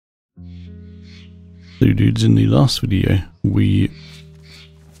So dudes, in the last video, we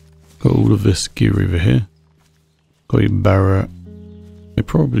got all of this gear over here. Got a Barrett. I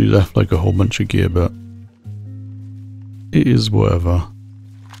probably left like a whole bunch of gear, but it is whatever.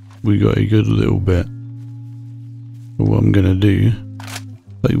 We got a good little bit. But what I'm gonna do,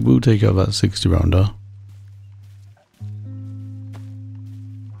 I will take out that 60 rounder.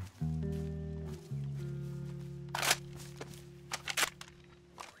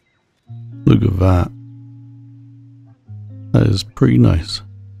 Look at that. That is pretty nice.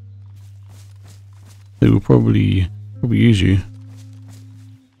 They will probably use you.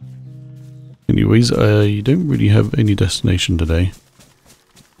 Anyways, I don't really have any destination today.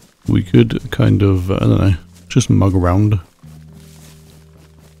 We could kind of, I don't know, just mug around.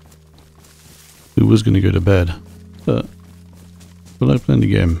 We was going to go to bed, but I like playing the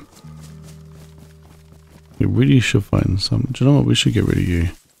game. We really should find some. Do you know what? We should get rid of you.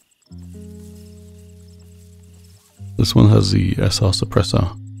 This one has the SR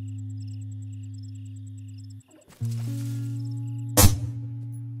suppressor.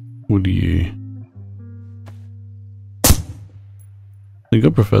 What do you? I think I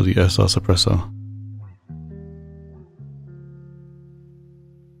prefer the SR suppressor.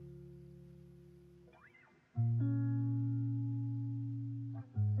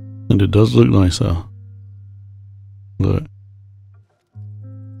 And it does look nicer. Look.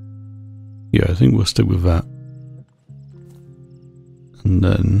 Yeah, I think we'll stick with that. And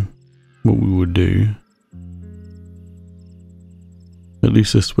then what we would do, at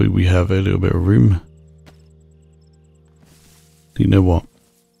least this way we have a little bit of room. You know what?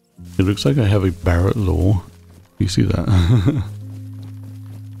 It looks like I have a Barrett Law. You see that?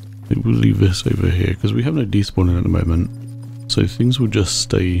 We'll leave this over here because we have no despawning at the moment. So things will just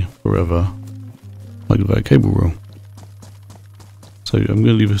stay forever. Like that cable roll. So I'm going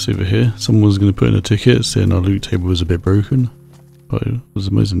to leave this over here. Someone's going to put in a ticket saying our loot table was a bit broken. But it was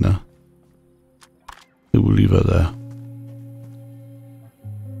amazing there. So we'll leave it there.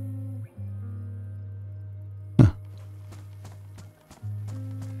 Huh.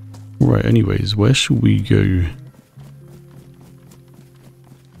 Right, anyways, where should we go?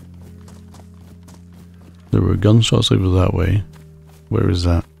 There were gunshots over that way. Where is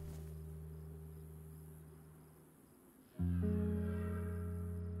that?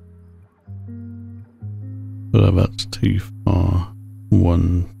 But that's too far.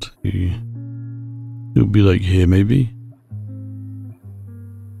 1, 2. It'll be like here maybe.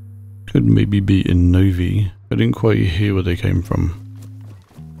 Could maybe be in Novi. I didn't quite hear where they came from.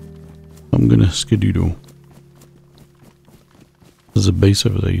 I'm gonna skedoodle. There's a base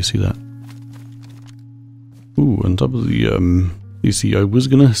over there, you see that? Ooh, on top of the, you see, I was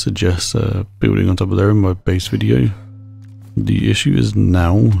gonna suggest building on top of there in my base video. The issue is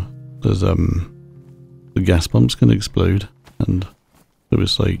now, there's, the gas pumps can explode, and so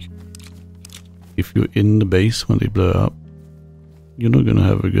it's like, if you're in the base when they blow up, you're not gonna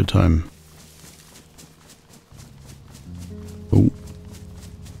have a good time. Oh.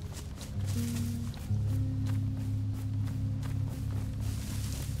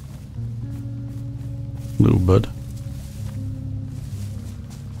 Little bud.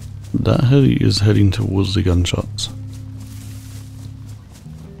 That heli is heading towards the gunshots.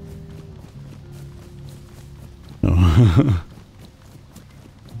 Oh.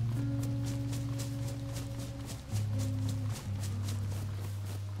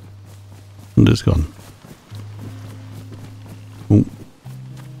 And it's gone. Oh.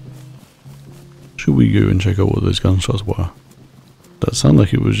 Should we go and check out what those gunshots were? That sounded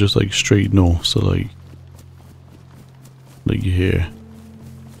like it was just like straight north, so like you hear.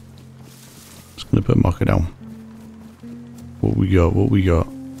 Just gonna put a marker down. What we got, what we got.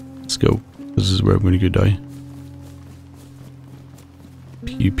 Let's go. This is where I'm gonna go die.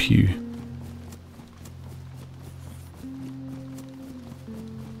 Pew pew.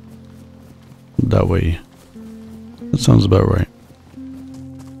 That way. That sounds about right.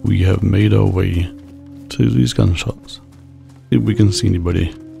 We have made our way to these gunshots. See if we can see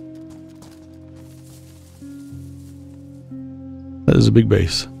anybody. That is a big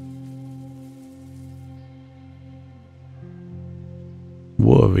base.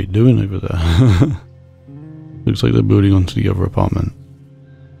 What are they doing over there? Looks like they're building onto the other apartment.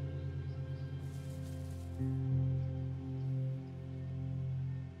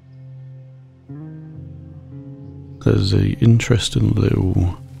 There's a interesting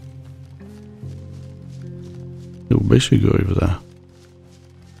little base should go over there.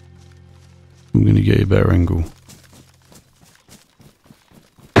 I'm gonna get a better angle.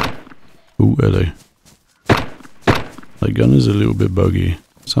 Oh, hello. That gun is a little bit buggy,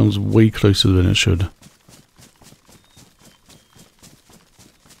 Sounds way closer than it should.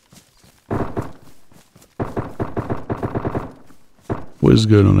 What is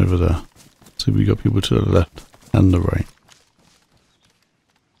going on over there? So we got people to the left and the right.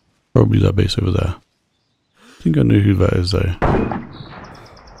 Probably that base over there. I think I know who that is though.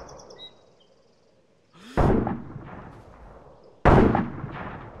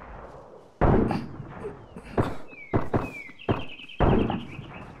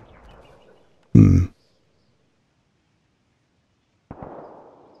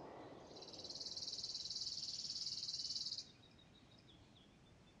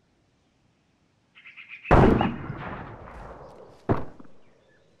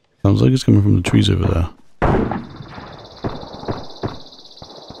 Sounds like it's coming from the trees over there.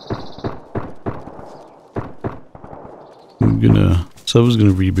 Server's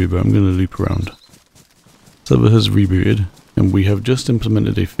gonna reboot, but I'm gonna loop around. Server has rebooted, and we have just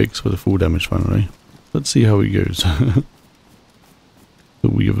implemented a fix for the full damage finally. Let's see how it goes.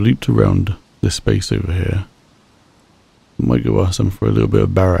 But we have looped around this space over here. Might go ask them for a little bit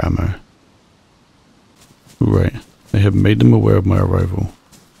of barrel ammo. Right, I have made them aware of my arrival.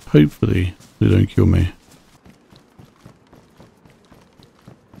 Hopefully, they don't kill me.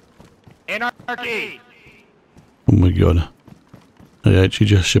 Anarchy! Oh my god. I actually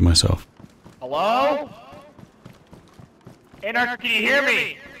just shit myself. Hello? Anarchy, hear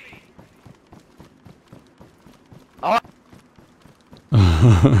me? Oh.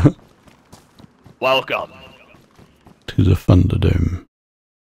 Welcome to the Thunderdome.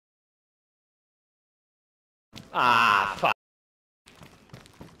 Ah, fuck.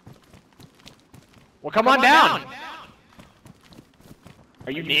 Well, come on down.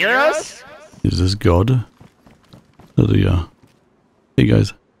 Are you near us? Is this God? Oh, they are. Hey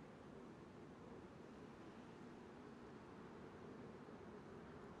guys.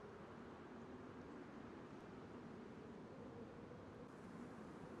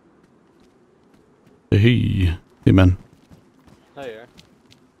 Hey, hey man. Hiya.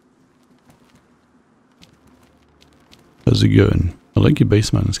 How's it going? I like your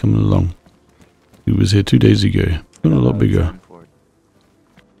base, man. It's coming along. He was here 2 days ago. Got a lot bigger.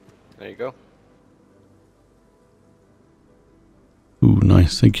 There you go. Ooh,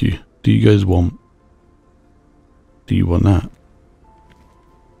 nice. Thank you. Do you guys want? Do you want that?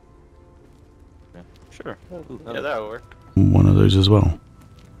 Yeah, sure. Yeah, that'll work. One of those as well.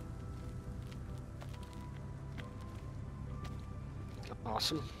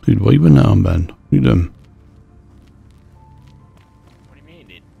 Awesome. Dude, why you wearing that armband? What you doing? What do you mean,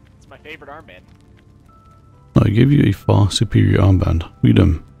 dude? It's my favorite armband. I gave you a far superior armband. What you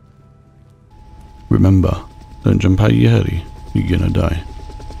doing? Remember, don't jump out of your heli. You're gonna die.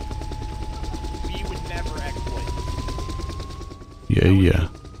 We would never exploit. Yeah.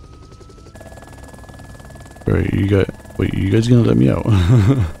 Right, wait, you guys gonna let me out?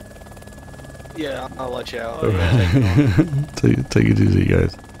 Yeah, I'll let you out. Oh, yeah. Take it easy,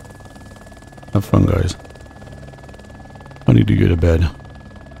 guys. Have fun, guys. I need to go to bed,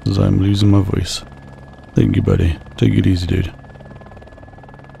 because I'm losing my voice. Thank you, buddy. Take it easy, dude.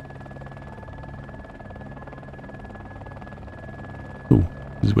 Oh,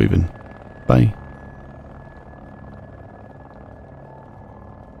 he's waving. Bye.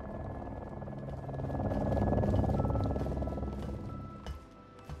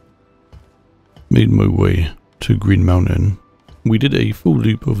 Made my way to Green Mountain. We did a full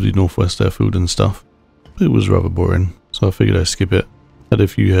loop of the Northwest Airfield and stuff, but it was rather boring, so I figured I'd skip it. Had a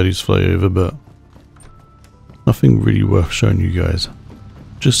few helis fly over, but nothing really worth showing you guys.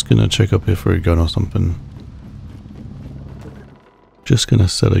 Just gonna check up here for a gun or something. Just gonna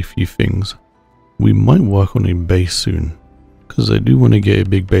sell a few things. We might work on a base soon, because I do want to get a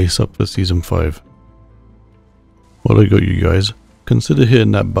big base up for Season 5. While I got you guys, consider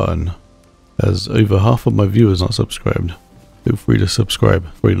hitting that button, as over half of my viewers aren't subscribed. Feel free to subscribe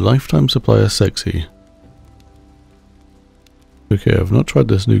for a lifetime supply of sexy. Okay, I've not tried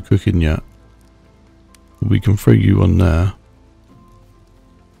this new cooking yet. We can throw you on there.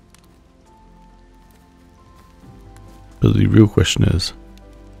 But the real question is,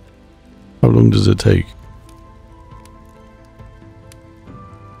 how long does it take?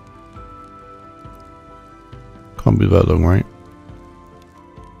 Can't be that long, right?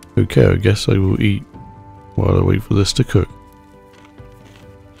 Okay, I guess I will eat while I wait for this to cook.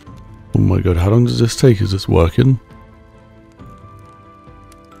 Oh my god, how long does this take? Is this working?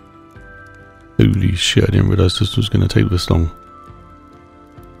 Holy shit, I didn't realize this was going to take this long.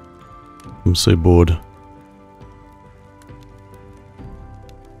 I'm so bored.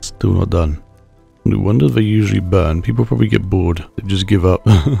 Still not done. No wonder they usually burn. People probably get bored. They just give up.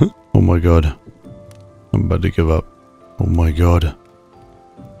 Oh my god. I'm about to give up. Oh my god.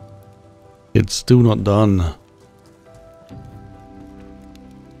 It's still not done.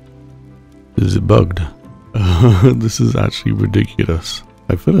 Is it bugged? This is actually ridiculous.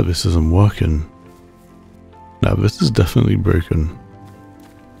 I feel like this isn't working. Now this is definitely broken.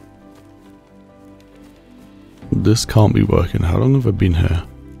 This can't be working. How long have I been here?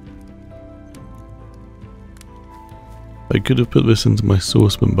 I could have put this into my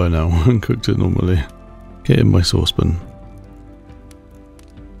saucepan by now and cooked it normally. Get in my saucepan.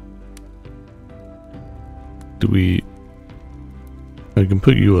 Do we... I can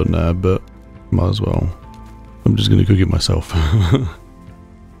put you on there, but might as well. I'm just gonna cook it myself.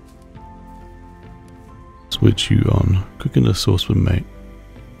 Switch you on. Cook in the saucepan, mate.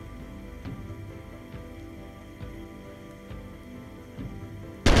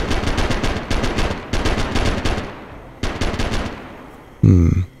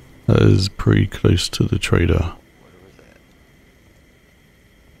 That is pretty close to the trader.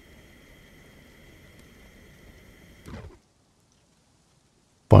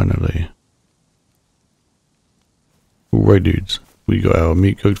 Finally. Alright dudes, we got our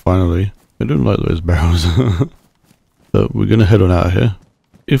meat cooked finally. I don't like those barrels. But we're gonna head on out of here.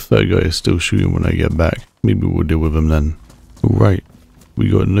 If that guy is still shooting when I get back, maybe we'll deal with him then. Alright, we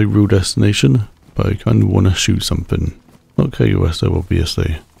got no real destination, but I kinda wanna shoot something. Not KOS though,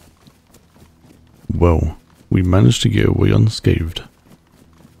 obviously. Well, we managed to get away unscathed.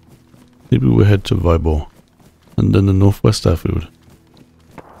 Maybe we'll head to Vibor, and then the northwest airfield.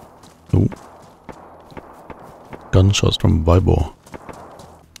 Oh. Gunshots from Vibor.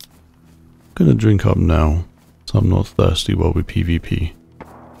 Gonna drink up now, so I'm not thirsty while we PvP.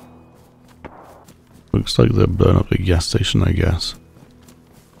 Looks like they're blowing up the gas station, I guess.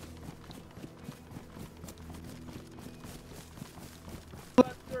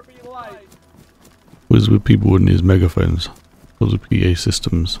 What is with people in these megaphones? Those are PA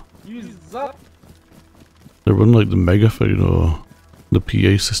systems. They run like the megaphone or the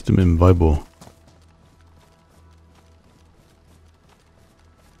PA system in Vibor.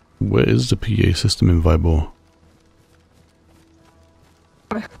 Where is the PA system in Vibor?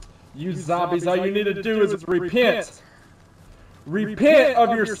 You zombies, all you need to do is repent. Repent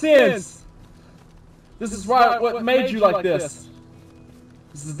of your sins. This is what made you like this.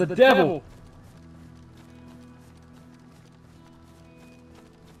 This is the devil.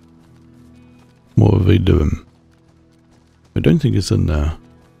 What are they doing? I don't think it's in there.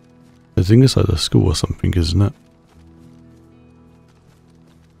 I think it's like a school or something, isn't it?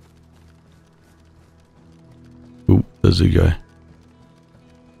 Ooh, there's a guy.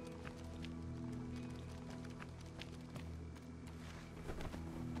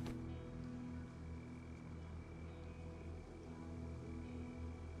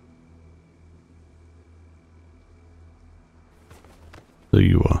 There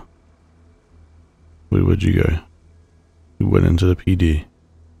you are. Where'd you go? You went into the PD.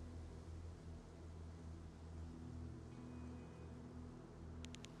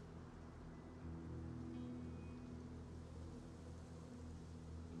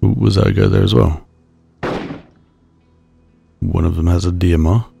 Ooh, was that a guy there as well? One of them has a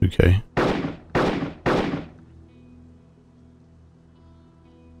DMR, okay.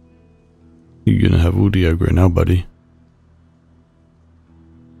 You're gonna have all the aggro now, buddy.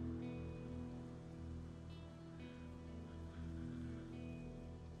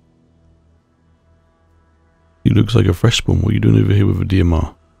 He looks like a fresh spawn. What are you doing over here with a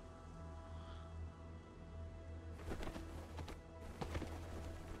DMR?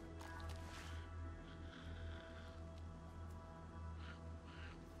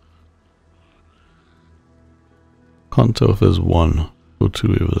 Can't tell if there's one or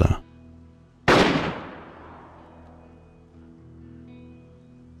two over there.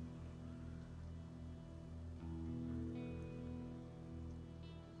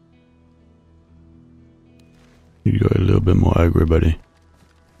 You got a little bit more aggro, buddy.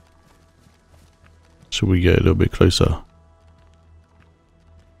 Should we get a little bit closer?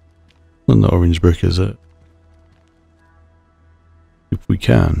 Not the orange brick, is it? If we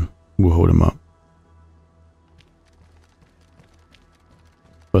can, we'll hold him up.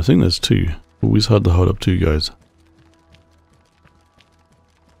 But I think there's two. Always hard to hold up two guys. I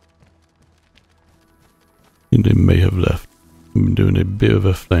think they may have left. I've been doing a bit of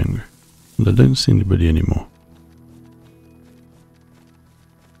a flank, and I don't see anybody anymore.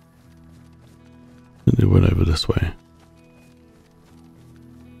 And they went over this way.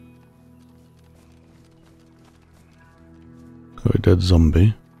 Got a dead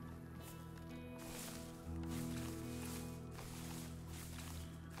zombie.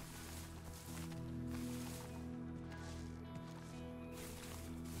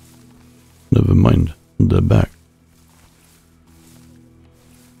 Never mind, they're back.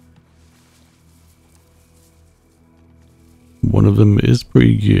 One of them is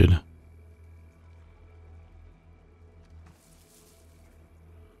pretty good.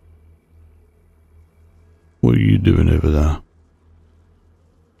 What are you doing over there?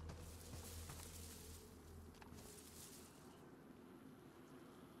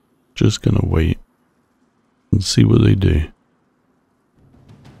 Just gonna wait and see what they do.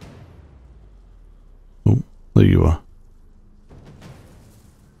 Oh, there you are.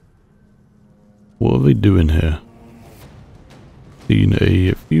 What are they doing here? In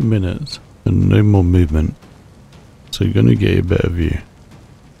a few minutes and no more movement, so you're gonna get a better view.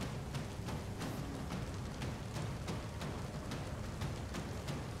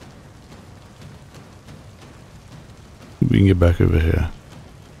 We can get back over here.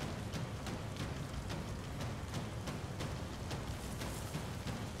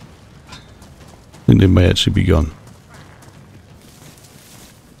 I think they may actually be gone.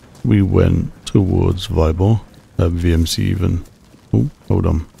 We went towards Vibel, VMC even. Oh, hold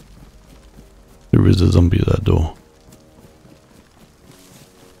on. There is a zombie at that door.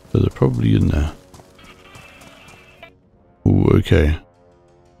 So they're probably in there. Oh, okay.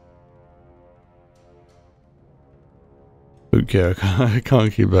 Okay, I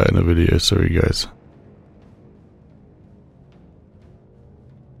can't keep that in a video, sorry guys.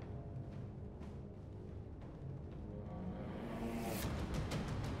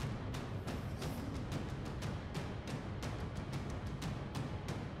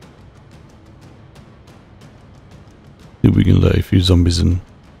 See if we can let a few zombies in.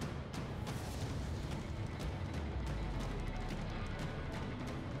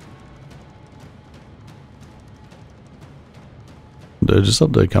 They're just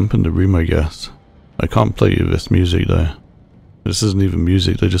up there camping the room, I guess. I can't play you this music though. This isn't even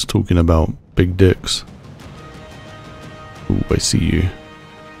music, they're just talking about big dicks. Ooh, I see you.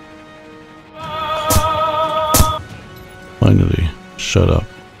 Finally, shut up.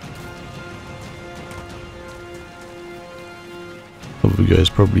 Other guy's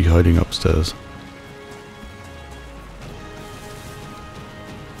probably hiding upstairs.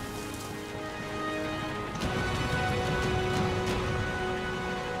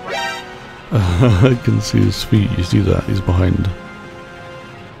 I can see his feet, you see that? He's behind.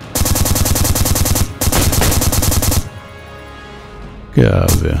 Get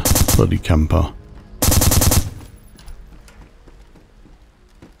out of there, bloody camper.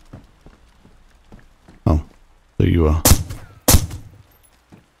 Oh, there you are.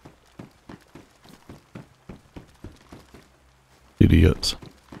 Idiots.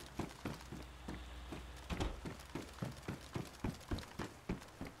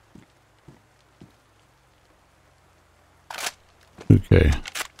 Okay,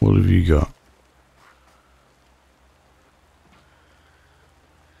 what have you got?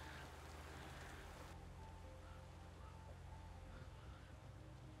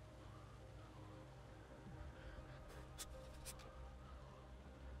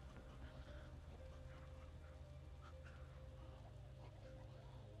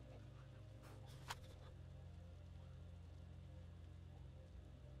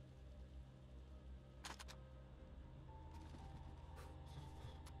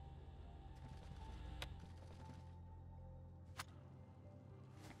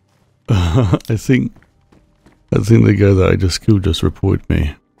 I think the guy that I just killed just reported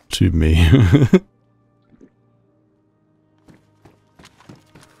me to me.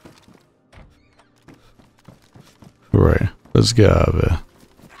 Right, let's get out of here.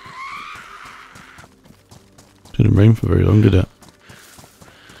 Didn't rain for very long, did it?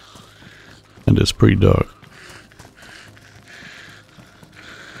 And it's pretty dark.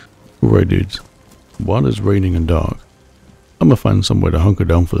 Alright dudes, while it's raining and dark, I'm gonna find somewhere to hunker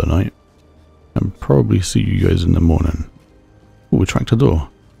down for the night. And probably see you guys in the morning. Oh, a tractor door.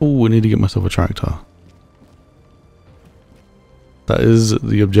 Oh, I need to get myself a tractor. That is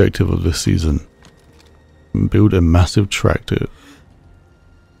the objective of this season. Build a massive tractor.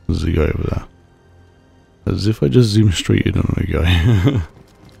 There's a guy over there. As if I just zoomed straight in on a guy.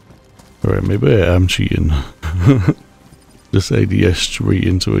 Alright, maybe I am cheating. Just ADS straight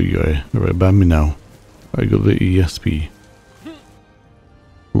into a guy. Alright, ban me now. I got the ESP.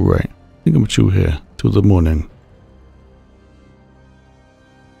 Right. I think I'm gonna chill here till the morning.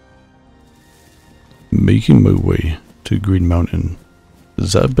 Making my way to Green Mountain.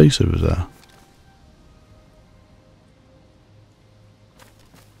 Is that a base over there?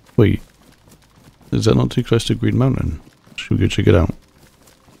 Wait. Is that not too close to Green Mountain? Should we go check it out?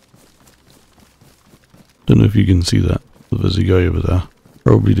 Don't know if you can see that, but there's a guy over there.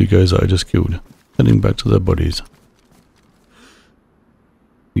 Probably the guys that I just killed, heading back to their bodies.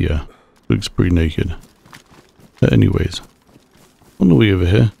 Yeah, looks pretty naked. Anyways, on the way over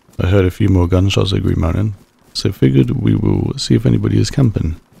here, I heard a few more gunshots at Green Mountain, so figured we will see if anybody is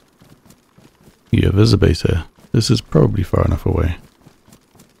camping. Yeah, there's a base here. This is probably far enough away.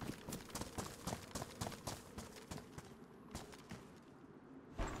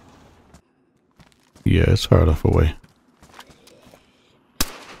 Yeah, it's far enough away.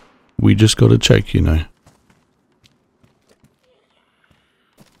 We just gotta check, you know.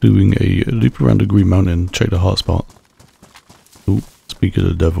 Doing a loop around the Green Mountain, check the hotspot. Oh, speak of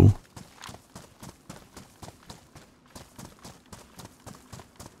the devil.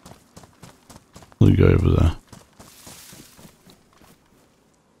 Look over there.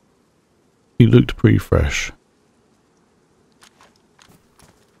 He looked pretty fresh.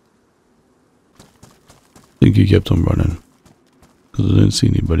 I think he kept on running, because I didn't see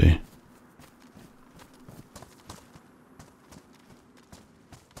anybody.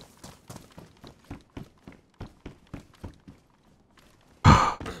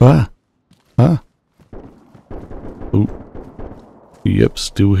 Ah! Ah! Oh. Yep,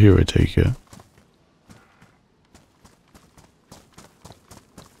 still here, I take it.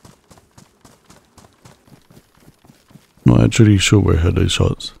 Not actually sure where I heard those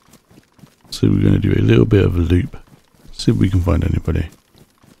shots. So we're going to do a little bit of a loop. See if we can find anybody.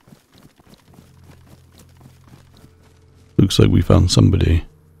 Looks like we found somebody.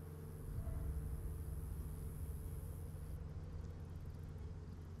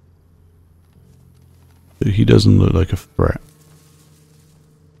 But he doesn't look like a threat.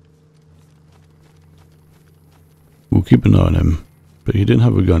 We'll keep an eye on him, but he didn't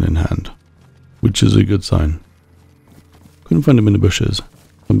have a gun in hand, which is a good sign. Couldn't find him in the bushes.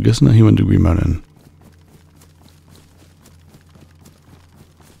 I'm guessing that he went to Green Mountain.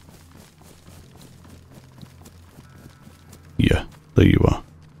 Yeah, there you are.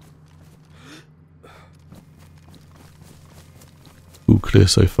 All clear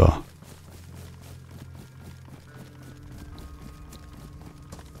so far.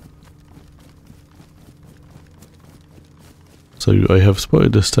 So I have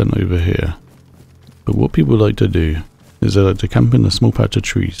spotted this tent over here, but what people like to do is they like to camp in a small patch of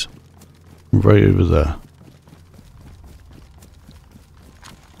trees, right over there.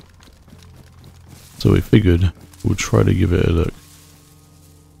 So I figured we'll try to give it a look.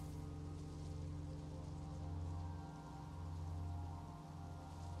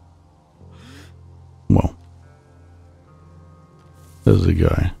 Well, there's a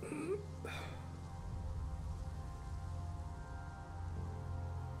guy.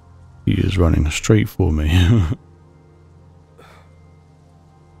 He is running straight for me.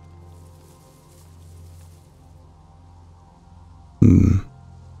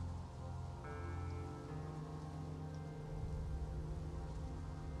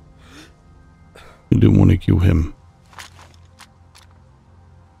 I didn't want to kill him.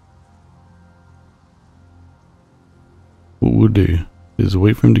 What we'll do is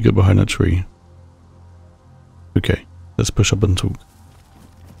wait for him to get behind that tree. Okay, let's push up and talk.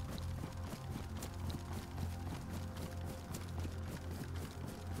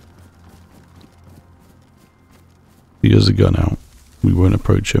 He has a gun out. We won't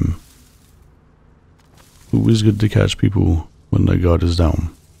approach him. Always good to catch people when their guard is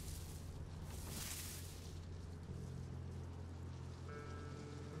down.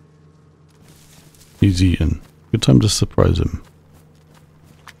 He's eating. Good time to surprise him.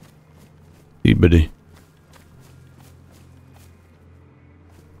 Hey, buddy.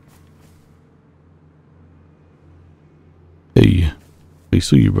 Hey, I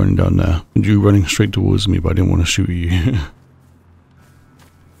saw you running down there, and you were running straight towards me, but I didn't want to shoot you.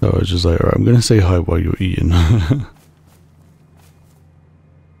 So I was just like, alright, I'm gonna say hi while you're eating.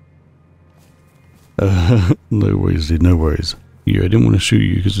 No worries, dude, no worries. Yeah, I didn't want to shoot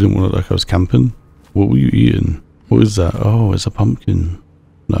you because I didn't want to look like I was camping. What were you eating? What is that? Oh, it's a pumpkin.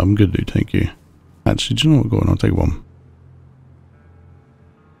 No, I'm good, dude, thank you. Actually, do you know what? Go on, I'll take one.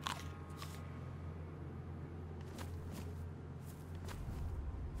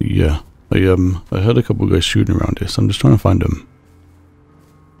 Yeah, I heard a couple guys shooting around here, so I'm just trying to find them.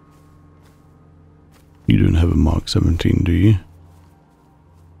 You don't have a Mark 17, do you?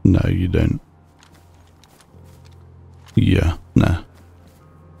 No, you don't. Yeah, nah.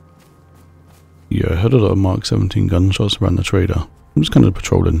 Yeah, I heard a lot of Mark 17 gunshots around the trader. I'm just kind of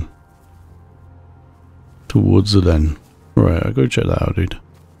patrolling towards the den. Right, I'll go check that out, dude.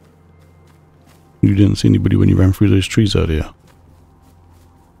 You didn't see anybody when you ran through those trees earlier?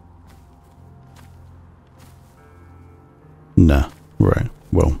 Nah, right.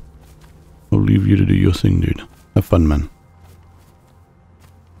 Well, I'll leave you to do your thing, dude. Have fun, man.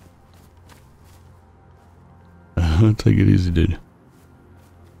 Take it easy, dude.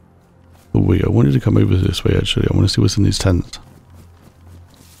 Oh wait, I wanted to come over this way actually. I want to see what's in these tents.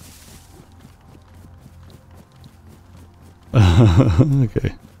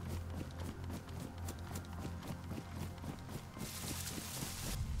 Okay.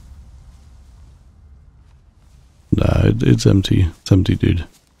 Nah, it's empty. It's empty, dude.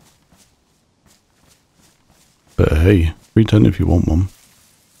 But hey, free tent if you want one.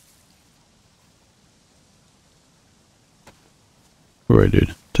 Alright,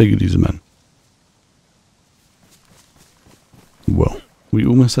 dude. Take it easy, man. Well, we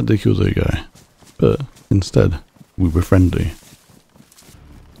almost had to kill that guy, but instead, we were friendly.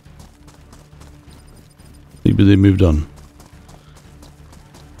 Maybe they moved on.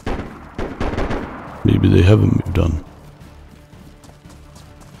 Maybe they haven't moved on.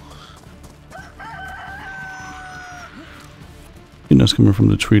 I think that's coming from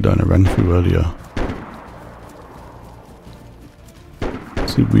the tree line I ran through earlier.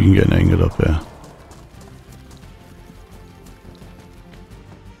 See if we can get an angle up here.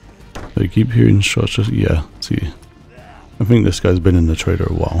 I keep hearing shots. Yeah, see. I think this guy's been in the trailer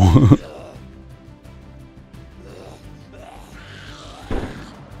a while.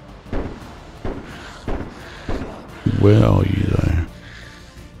 Where are you though?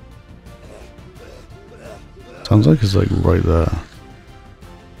 Sounds like it's like right there.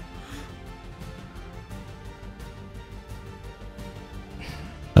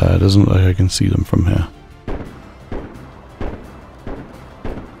 It doesn't look like I can see them from here.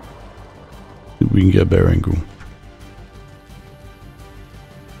 We can get a better angle.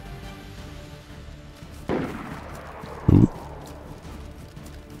 Ooh.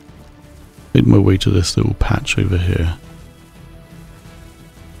 Made my way to this little patch over here.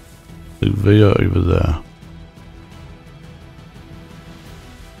 So they are over there.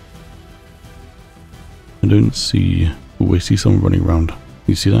 I don't see... Oh, I see someone running around.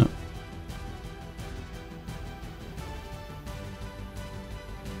 You see that?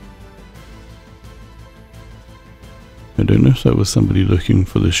 I don't know if that was somebody looking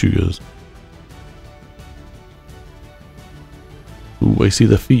for the sugars. Ooh, I see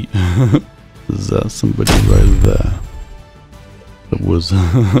the feet. Is that somebody right there? That was.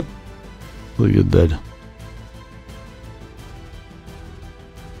 Look at dead.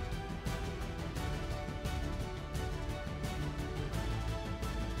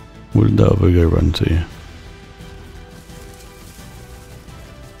 Where did that other guy run to?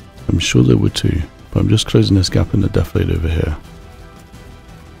 I'm sure there were two, but I'm just closing this gap in the death lane over here.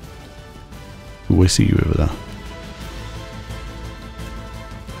 Oh, I see you over there.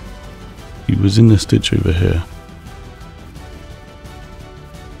 He was in this ditch over here.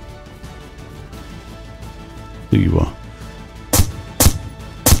 There you are.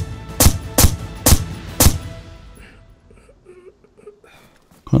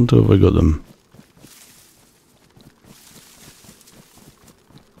 Can't tell if I got them.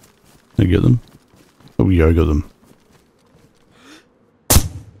 Did I get them? Oh yeah, I got them.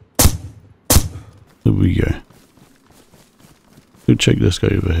 There we go. Go check this guy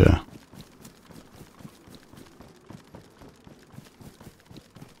over here.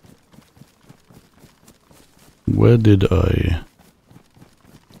 Where did I...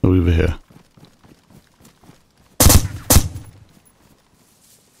 Oh, over here.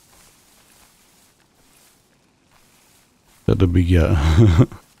 That the big yeah.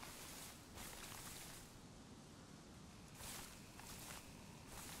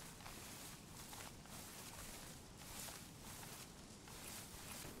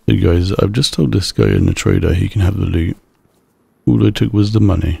 Hey guys, I've just told this guy in the trader he can have the loot. All I took was the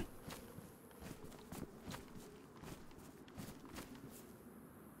money.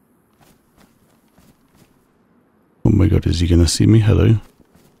 Oh my god, is he gonna see me? Hello?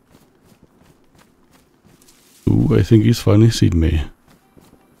 Ooh, I think he's finally seen me.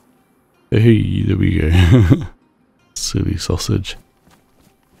 Hey, there we go. Silly sausage.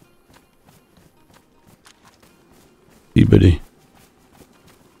 Hey buddy.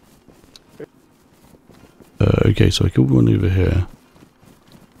 Okay, so I killed one over here.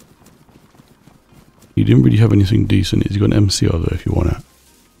 He didn't really have anything decent. He's got an MCR though if you want it.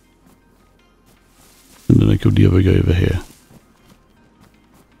 And then I killed the other guy over here.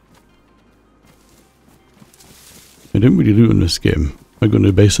 I don't really loot on this game. I got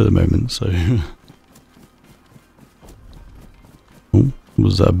no base at the moment, so... Oh,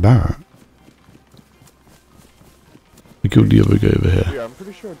 was that a Barrett? I killed the other guy over here. Yeah, I'm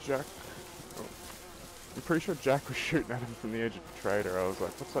pretty sure Jack... I'm pretty sure Jack was shooting at him from the edge of the trader. I was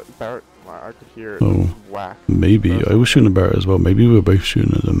like, what's that? Barrett? Like, I could hear it. Oh, whack. maybe. I was shooting at Barrett as well. Maybe we were both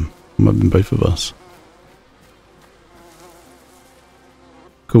shooting at them. It might have been both of us.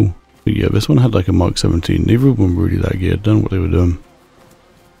 Cool. But yeah, this one had like a Mark 17. Neither of them were really that geared. Done what they were doing.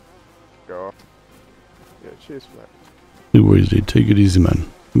 Go off. Yeah, cheers for that. No worries, dude. Take it easy, man.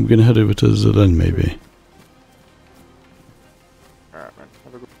 We're gonna head over to Zelen, maybe. Alright, man.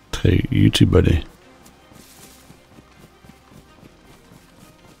 Have a good Hey, you too, buddy.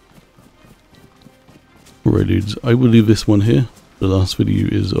 Alright, dudes. I will leave this one here. The last video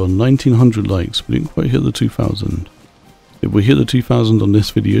is on 1900 likes. We didn't quite hit the 2000. If we hit the 2000 on this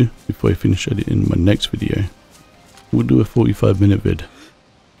video, before I finish editing my next video, we'll do a 45-minute vid.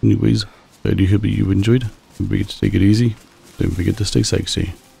 Anyways, I do hope that you enjoyed. Don't forget to take it easy. Don't forget to stay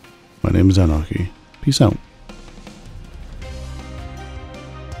sexy. My name is Anarchy. Peace out.